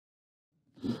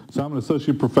So I'm an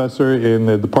associate professor in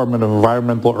the Department of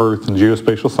Environmental, Earth, and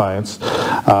Geospatial Science.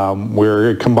 We're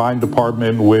a combined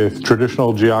department with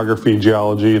traditional geography,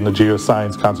 geology, and the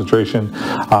geoscience concentration,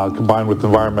 combined with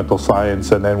environmental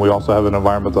science, and then we also have an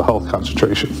environmental health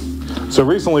concentration. So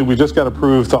recently we just got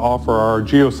approved to offer our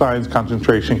geoscience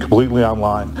concentration completely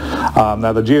online.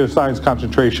 Now the geoscience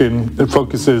concentration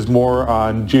focuses more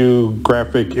on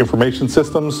geographic information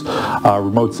systems,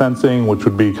 remote sensing, which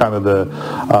would be kind of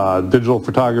the digital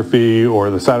photography or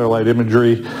the satellite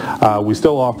imagery. We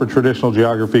still offer traditional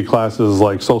geography classes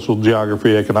like social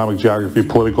geography, economic geography,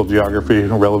 political geography,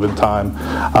 relevant time,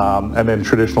 and then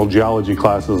traditional geology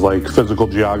classes like physical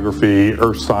geography,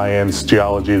 earth science,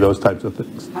 geology, those types of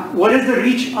things. What is the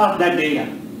reach of that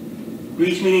data?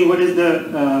 Reach meaning what is the...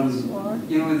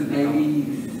 It was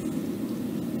 86.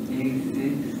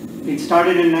 It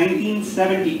started in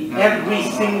 1970. Every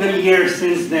single year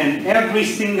since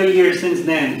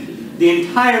then, the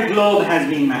entire globe has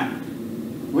been mapped.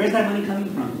 Where's that money coming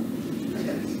from?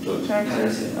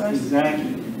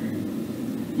 Exactly.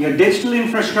 Your digital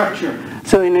infrastructure.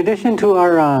 So in addition to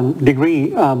our degree,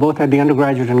 both at the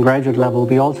undergraduate and graduate level,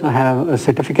 we also have a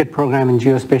certificate program in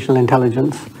geospatial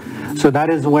intelligence. So that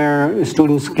is where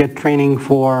students get training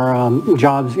for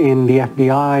jobs in the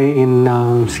FBI, in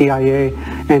CIA,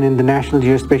 and in the National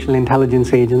Geospatial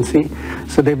Intelligence Agency.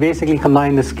 So they basically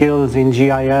combine the skills in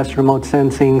GIS, remote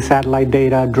sensing, satellite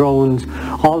data, drones,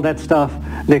 all that stuff.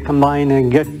 They combine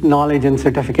and get knowledge and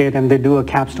certificate, and they do a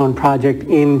capstone project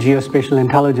in geospatial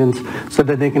intelligence so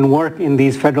that they can work in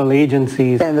these federal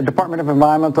agencies. In the Department of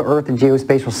Environmental, Earth, and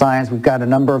Geospatial Science, we've got a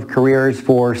number of careers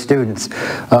for students.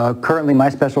 Currently, my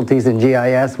specialty is in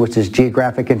GIS, which is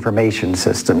Geographic Information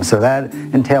Systems. So that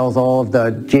entails all of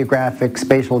the geographic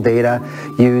spatial data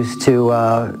used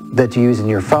that you use in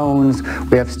your phones.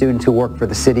 We have students who work for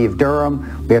the city of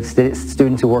Durham. We have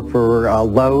students who work for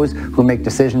Lowe's who make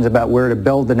decisions about where to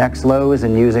build the next Lowe's,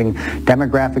 and using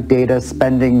demographic data,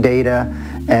 spending data,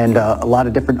 and a lot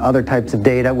of different other types of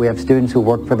data. We have students who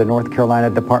work for the North Carolina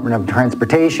Department of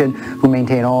Transportation who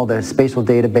maintain all the spatial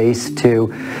database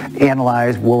to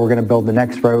analyze where we're going to build the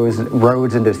next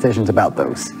roads and decisions about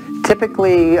those.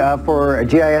 Typically, for a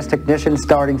GIS technician,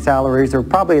 starting salaries are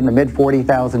probably in the mid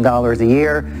 $40,000 a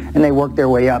year, and they work their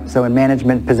way up. So in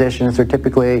management positions, they're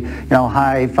typically,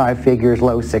 high 5 figures,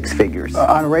 low 6 figures.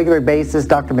 On a regular basis,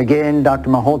 Dr. McGinn, Dr.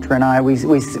 Malhotra, and I,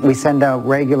 we send out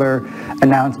regular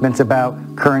announcements about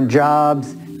current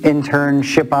jobs,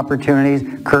 internship opportunities.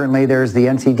 Currently there's the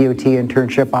NCDOT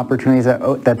internship opportunities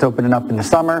that's opening up in the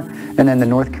summer, and then the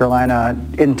North Carolina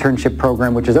internship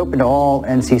program, which is open to all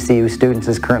NCCU students,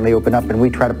 is currently open up, and we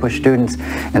try to push students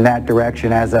in that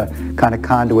direction as a kind of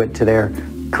conduit to their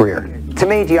career. To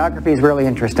me, geography is really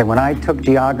interesting. When I took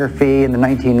geography in the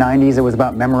 1990s, it was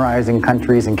about memorizing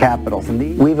countries and capitals.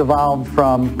 And we've evolved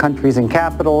from countries and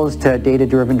capitals to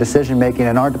data-driven decision-making,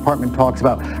 and our department talks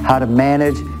about how to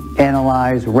manage,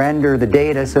 analyze, render the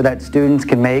data so that students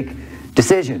can make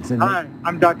decisions. Hi,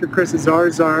 I'm Dr. Chris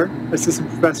Azarzar, Assistant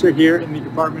Professor here in the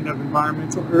Department of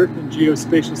Environmental, Earth, and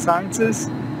Geospatial Sciences.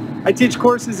 I teach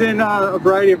courses in a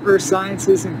variety of earth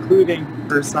sciences, including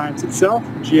earth science itself,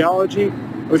 geology,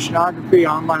 oceanography,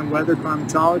 online weather,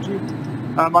 climatology.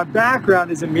 My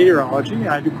background is in meteorology.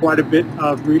 I do quite a bit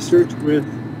of research with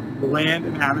the land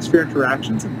and atmosphere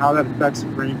interactions and how that affects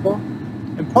rainfall.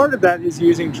 And part of that is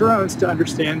using drones to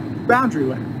understand boundary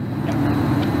layer.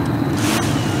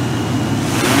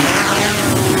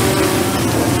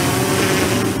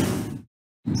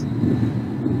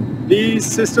 These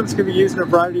systems can be used in a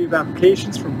variety of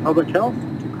applications, from public health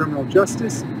to criminal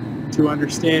justice to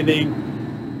understanding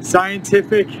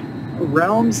scientific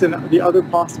realms and the other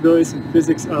possibilities in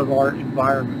physics of our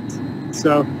environment.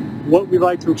 So what we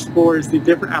like to explore is the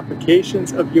different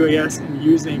applications of UAS and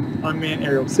using unmanned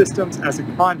aerial systems as a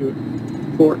conduit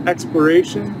for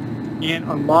exploration and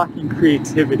unlocking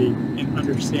creativity in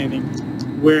understanding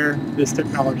where this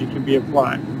technology can be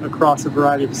applied across a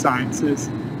variety of sciences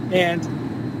and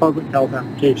public health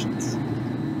applications.